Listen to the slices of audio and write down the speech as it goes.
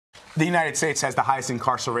The United States has the highest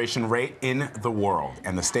incarceration rate in the world,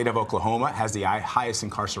 and the state of Oklahoma has the highest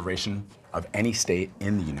incarceration of any state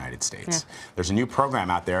in the United States. Yeah. There's a new program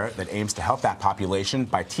out there that aims to help that population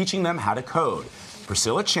by teaching them how to code.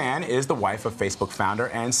 Priscilla Chan is the wife of Facebook founder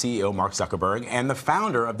and CEO Mark Zuckerberg and the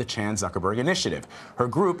founder of the Chan Zuckerberg Initiative. Her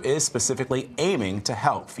group is specifically aiming to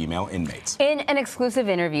help female inmates. In an exclusive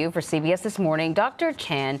interview for CBS This Morning, Dr.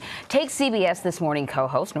 Chan takes CBS This Morning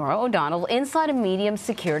co-host Norah O'Donnell inside a medium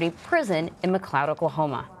security prison in McLeod,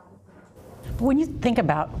 Oklahoma. When you think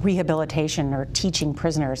about rehabilitation or teaching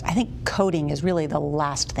prisoners, I think coding is really the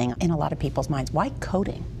last thing in a lot of people's minds. Why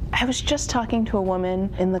coding? I was just talking to a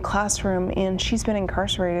woman in the classroom, and she's been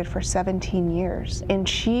incarcerated for 17 years. And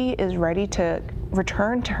she is ready to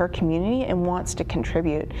return to her community and wants to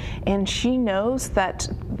contribute. And she knows that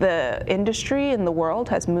the industry and the world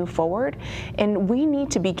has moved forward, and we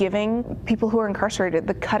need to be giving people who are incarcerated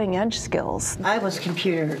the cutting edge skills. I was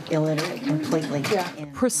computer illiterate completely. Yeah.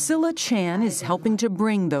 Priscilla Chan is helping to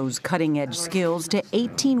bring those cutting edge skills to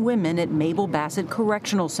 18 women at Mabel Bassett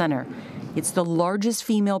Correctional Center. It's the largest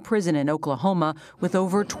female prison in Oklahoma with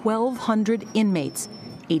over 1,200 inmates,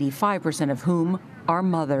 85% of whom are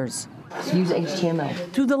mothers. Use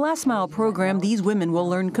HTML. Through the Last Mile program, these women will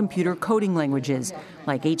learn computer coding languages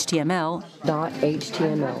like HTML,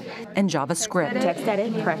 .html, and JavaScript. Text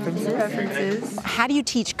edit, preferences. How do you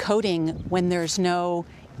teach coding when there's no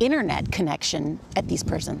internet connection at these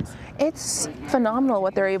prisons? It's phenomenal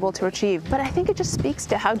what they're able to achieve, but I think it just speaks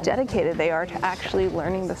to how dedicated they are to actually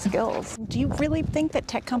learning the skills. Do you really think that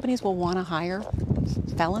tech companies will want to hire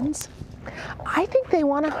felons? I think they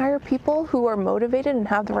want to hire people who are motivated and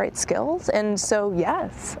have the right skills, and so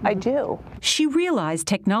yes, I do. She realized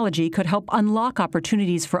technology could help unlock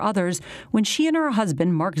opportunities for others when she and her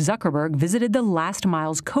husband, Mark Zuckerberg, visited the Last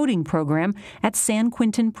Mile's coding program at San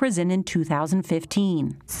Quentin Prison in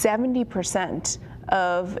 2015. 70%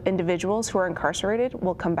 of individuals who are incarcerated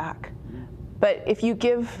will come back. But if you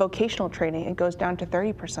give vocational training, it goes down to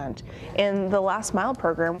 30%. In the Last Mile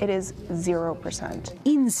program, it is 0%.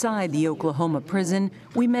 Inside the Oklahoma prison,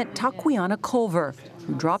 we met Taquiana Culver,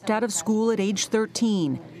 who dropped out of school at age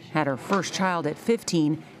 13, had her first child at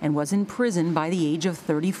 15, and was in prison by the age of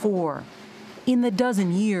 34. In the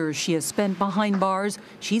dozen years she has spent behind bars,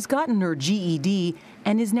 she's gotten her GED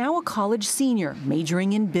and is now a college senior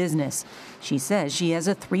majoring in business. She says she has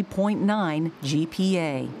a 3.9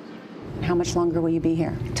 GPA. How much longer will you be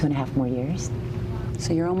here? 2.5 more years.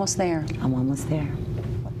 So you're almost there. I'm almost there.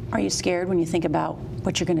 Are you scared when you think about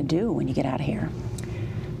what you're going to do when you get out of here?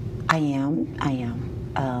 I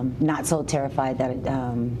am. Not so terrified that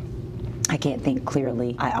I can't think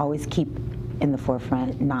clearly. I always keep in the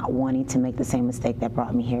forefront not wanting to make the same mistake that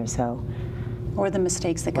brought me here. So, or the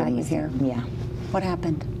mistakes that got you here? Yeah. What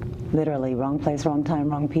happened? Literally, wrong place, wrong time,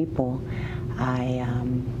 wrong people. I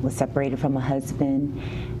was separated from a husband,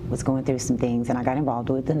 was going through some things, and I got involved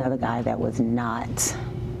with another guy that was not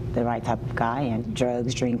the right type of guy, and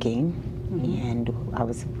drugs, drinking, and I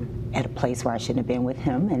was at a place where I shouldn't have been with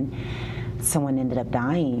him, and someone ended up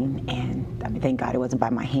dying, and I mean, thank God it wasn't by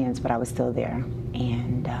my hands, but I was still there.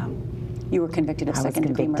 And you were convicted of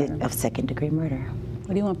second-degree murder? I was convicted of second-degree murder. What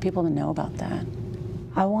do you want people to know about that?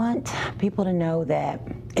 I want people to know that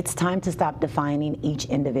it's time to stop defining each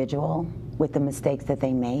individual with the mistakes that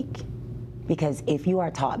they make. Because if you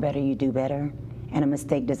are taught better, you do better, and a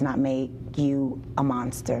mistake does not make you a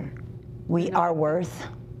monster. We are worth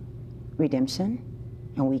redemption,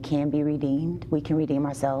 and we can be redeemed. We can redeem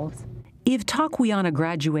ourselves. If Taquiana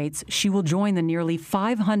graduates, she will join the nearly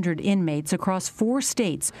 500 inmates across 4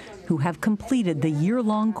 states who have completed the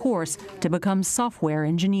year-long course to become software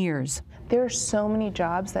engineers. There are so many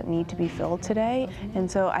jobs that need to be filled today, and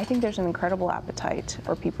so I think there's an incredible appetite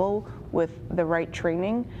for people with the right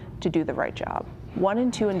training to do the right job. 1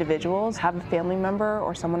 in 2 individuals have a family member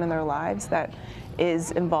or someone in their lives that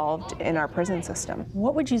is involved in our prison system.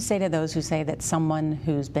 What would you say to those who say that someone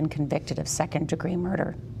who's been convicted of second-degree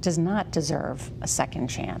murder does not deserve a second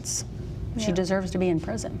chance? Yeah. She deserves to be in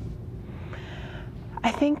prison.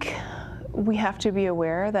 I think we have to be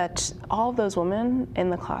aware that all of those women in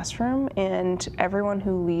the classroom and everyone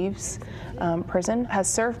who leaves prison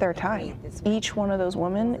has served their time. Each one of those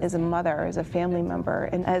women is a mother, is a family member,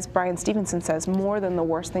 and as Brian Stevenson says, more than the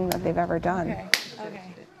worst thing that they've ever done. Okay.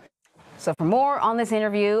 So for more on this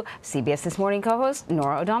interview, CBS This Morning co-host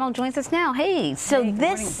Norah O'Donnell joins us now. Hey, so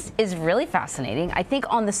this is really fascinating. I think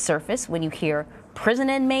on the surface, when you hear prison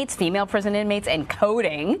inmates, female prison inmates, and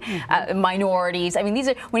coding, minorities. I mean, these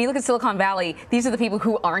are, when you look at Silicon Valley, these are the people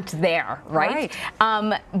who aren't there, right?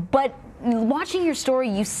 But watching your story,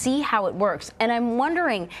 you see how it works, and I'm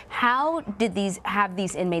wondering, how did these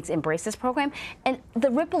inmates embrace this program, and the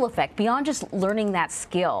ripple effect beyond just learning that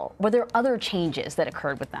skill? Were there other changes that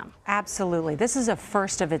occurred with them? Absolutely. This is a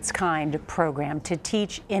first of its kind program to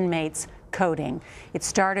teach inmates coding. It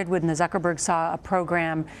started when the Zuckerberg saw a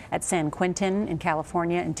program at San Quentin in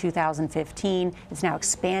California in 2015. It's now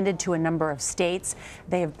expanded to a number of states.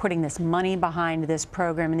 They are putting this money behind this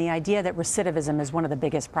program, and the idea that recidivism is one of the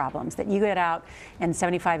biggest problems, that you get out and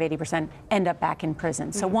 75–80% end up back in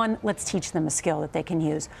prison. So one, let's teach them a skill that they can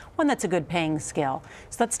use. One that's a good paying skill.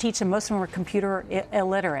 So let's teach them, most of them are computer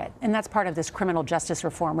illiterate, and that's part of this criminal justice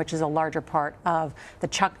reform, which is a larger part of the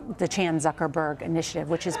Chan Zuckerberg Initiative,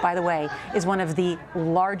 which is, by the way, is one of the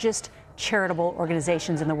largest charitable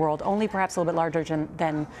organizations in the world, only perhaps a little bit larger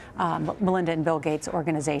than Melinda and Bill Gates'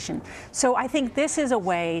 organization. So I think this is a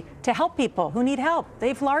way to help people who need help.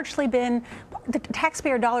 They've largely been, the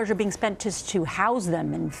taxpayer dollars are being spent just to house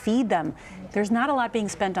them and feed them. There's not a lot being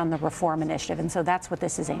spent on the reform initiative, and so that's what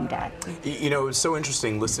this is aimed at. You know, it was so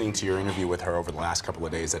interesting listening to your interview with her over the last couple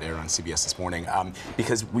of days that aired on CBS This Morning,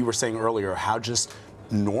 because we were saying earlier how just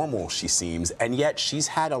normal she seems, and yet she's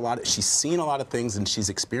seen a lot of things, and she's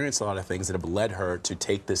experienced a lot of things that have led her to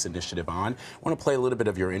take this initiative on. I want to play a little bit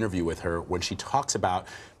of your interview with her when she talks about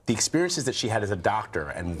the experiences that she had as a doctor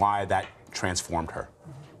and why that transformed her.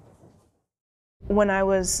 When I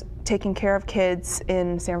was taking care of kids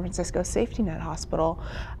in San Francisco Safety Net Hospital,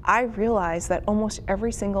 I realized that almost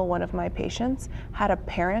every single one of my patients had a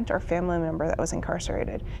parent or family member that was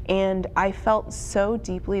incarcerated. And I felt so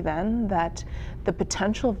deeply then that the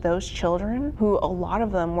potential of those children, who a lot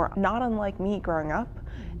of them were not unlike me growing up,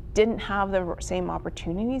 didn't have the same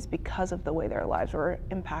opportunities because of the way their lives were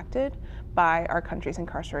impacted by our country's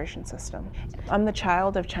incarceration system. I'm the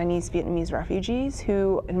child of Chinese Vietnamese refugees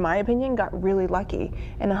who, in my opinion, got really lucky,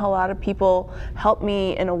 and a lot of people helped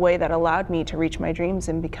me in a way that allowed me to reach my dreams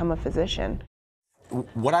and become a physician.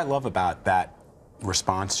 What I love about that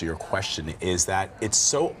response to your question is that it's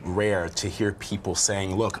so rare to hear people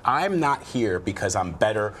saying, look, I'm not here because I'm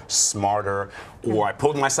better, smarter, or I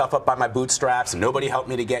pulled myself up by my bootstraps and nobody helped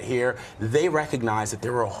me to get here. They recognize that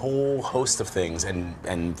there were a whole host of things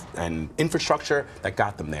and infrastructure that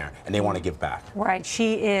got them there, and they want to give back. Right.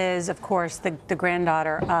 She is, of course, the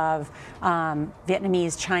granddaughter of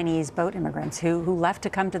Vietnamese, Chinese boat immigrants who left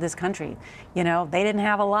to come to this country. You know, they didn't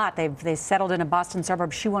have a lot. They settled in a Boston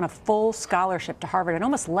suburb. She won a full scholarship to Harvard and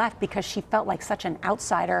almost left because she felt like such an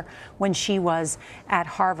outsider when she was at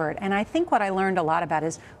Harvard. And I think what I learned a lot about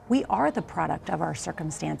is we are the product of our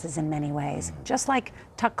circumstances in many ways. Just like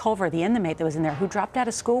Tuck Culver, the inmate that was in there, who dropped out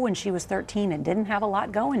of school when she was 13 and didn't have a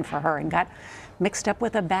lot going for her and got mixed up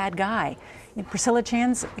with a bad guy. In Priscilla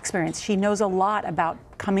Chan's experience, she knows a lot about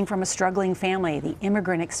coming from a struggling family, the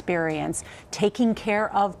immigrant experience, taking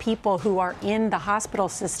care of people who are in the hospital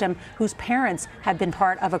system whose parents have been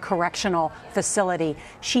part of a correctional facility.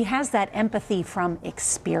 She has that empathy from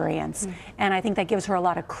experience, and I think that gives her a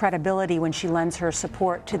lot of credibility when she lends her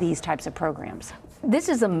support to these types of programs. This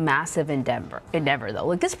is a massive endeavor though.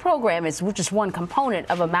 Like, this program is just one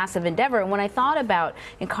component of a massive endeavor. And when I thought about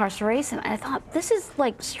incarceration, I thought this is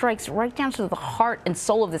like strikes right down to the heart and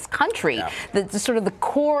soul of this country. Yeah. The sort of the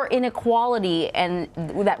core inequality and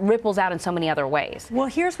that ripples out in so many other ways. Well,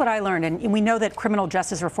 here's what I learned, and we know that criminal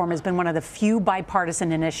justice reform has been one of the few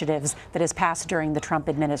bipartisan initiatives that has passed during the Trump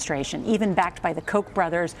administration, even backed by the Koch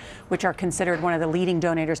brothers, which are considered one of the leading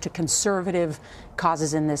donors to conservative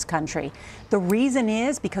causes in this country. The reason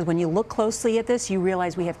is because when you look closely at this, you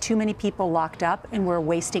realize we have too many people locked up and we're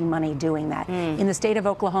wasting money doing that. In the state of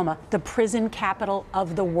Oklahoma, the prison capital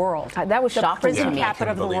of the world. That was shocking. The prison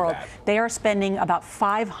capital of the world. They are spending about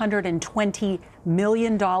 $520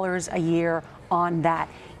 million a year on that.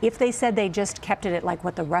 If they said they just kept it at like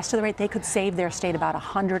what the rest of the rate, they could save their state about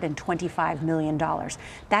 $125 million.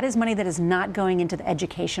 That is money that is not going into the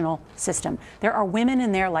educational system. There are women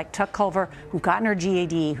in there like Tuck Culver who've gotten her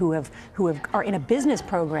GED, who are in a business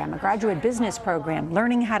program, a graduate business program,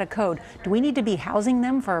 learning how to code. Do we need to be housing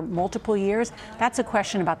them for multiple years? That's a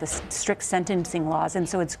question about the strict sentencing laws, and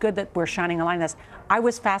so it's good that we're shining a light on this. I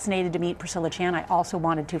was fascinated to meet Priscilla Chan. I also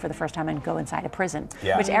wanted to, for the first time, and go inside a prison,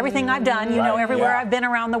 which everything I've done, you know, everywhere I've been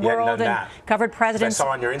around the world and covered presidents. I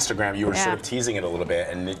saw on your Instagram you were sort of teasing it a little bit,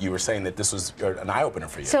 and you were saying that this was an eye-opener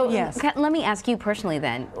for you. So let me ask you personally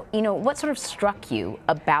then, you know, what sort of struck you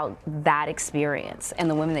about that experience and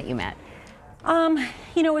the women that you met?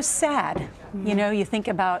 You know, it was sad. You know, you think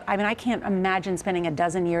about, I mean, I can't imagine spending a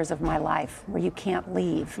dozen years of my life where you can't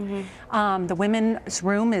leave. The women's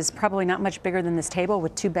room is probably not much bigger than this table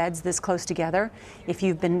with 2 beds this close together. If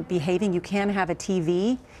you've been behaving, you can have a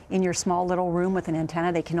TV in your small little room with an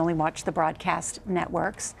antenna. They can only watch the broadcast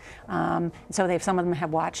networks. So some of them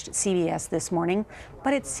have watched CBS This Morning.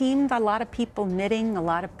 But it seemed a lot of people knitting, a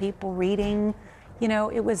lot of people reading. You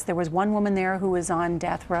know, there was one woman there who was on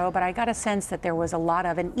death row, but I got a sense that there was a lot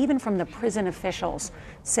of, and even from the prison officials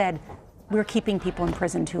said, we're keeping people in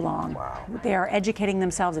prison too long. Wow. They are educating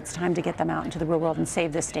themselves. It's time to get them out into the real world and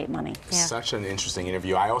save this state money. Yeah. Such an interesting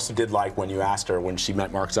interview. I also did like when you asked her when she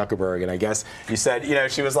met Mark Zuckerberg, and I guess you said, you know,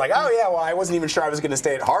 she was like, oh yeah, well, I wasn't even sure I was going to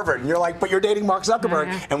stay at Harvard. And you're like, but you're dating Mark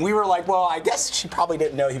Zuckerberg. And we were like, well, I guess she probably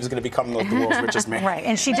didn't know he was going to become the world's richest man. Right,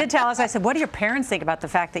 and she did tell us, I said, what do your parents think about the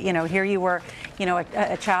fact that, you know, here you were, you know,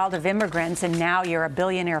 a child of immigrants, and now you're a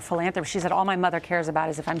billionaire philanthropist. She said, all my mother cares about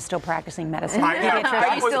is if I'm still practicing medicine.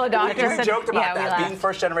 Are you still a doctor? We joked about that. Being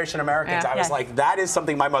first-generation Americans, I was like, that is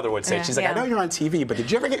something my mother would say. She's like, I know you're on TV, but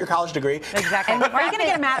did you ever get your college degree? Exactly. Are you going to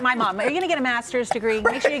get my mom, are you going to get a master's degree?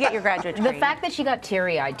 Make sure you get your graduate degree. The fact that she got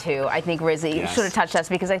teary-eyed, too, I think, Rizzy, should have touched us,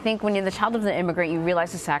 because I think when you're the child of an immigrant, you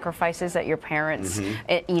realize the sacrifices that your parents,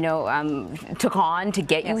 you know, took on to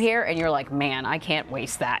get you here, and you're like, man, I can't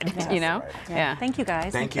waste that, you know? Thank you,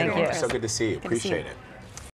 guys. Thank you. So good to see you. Appreciate it.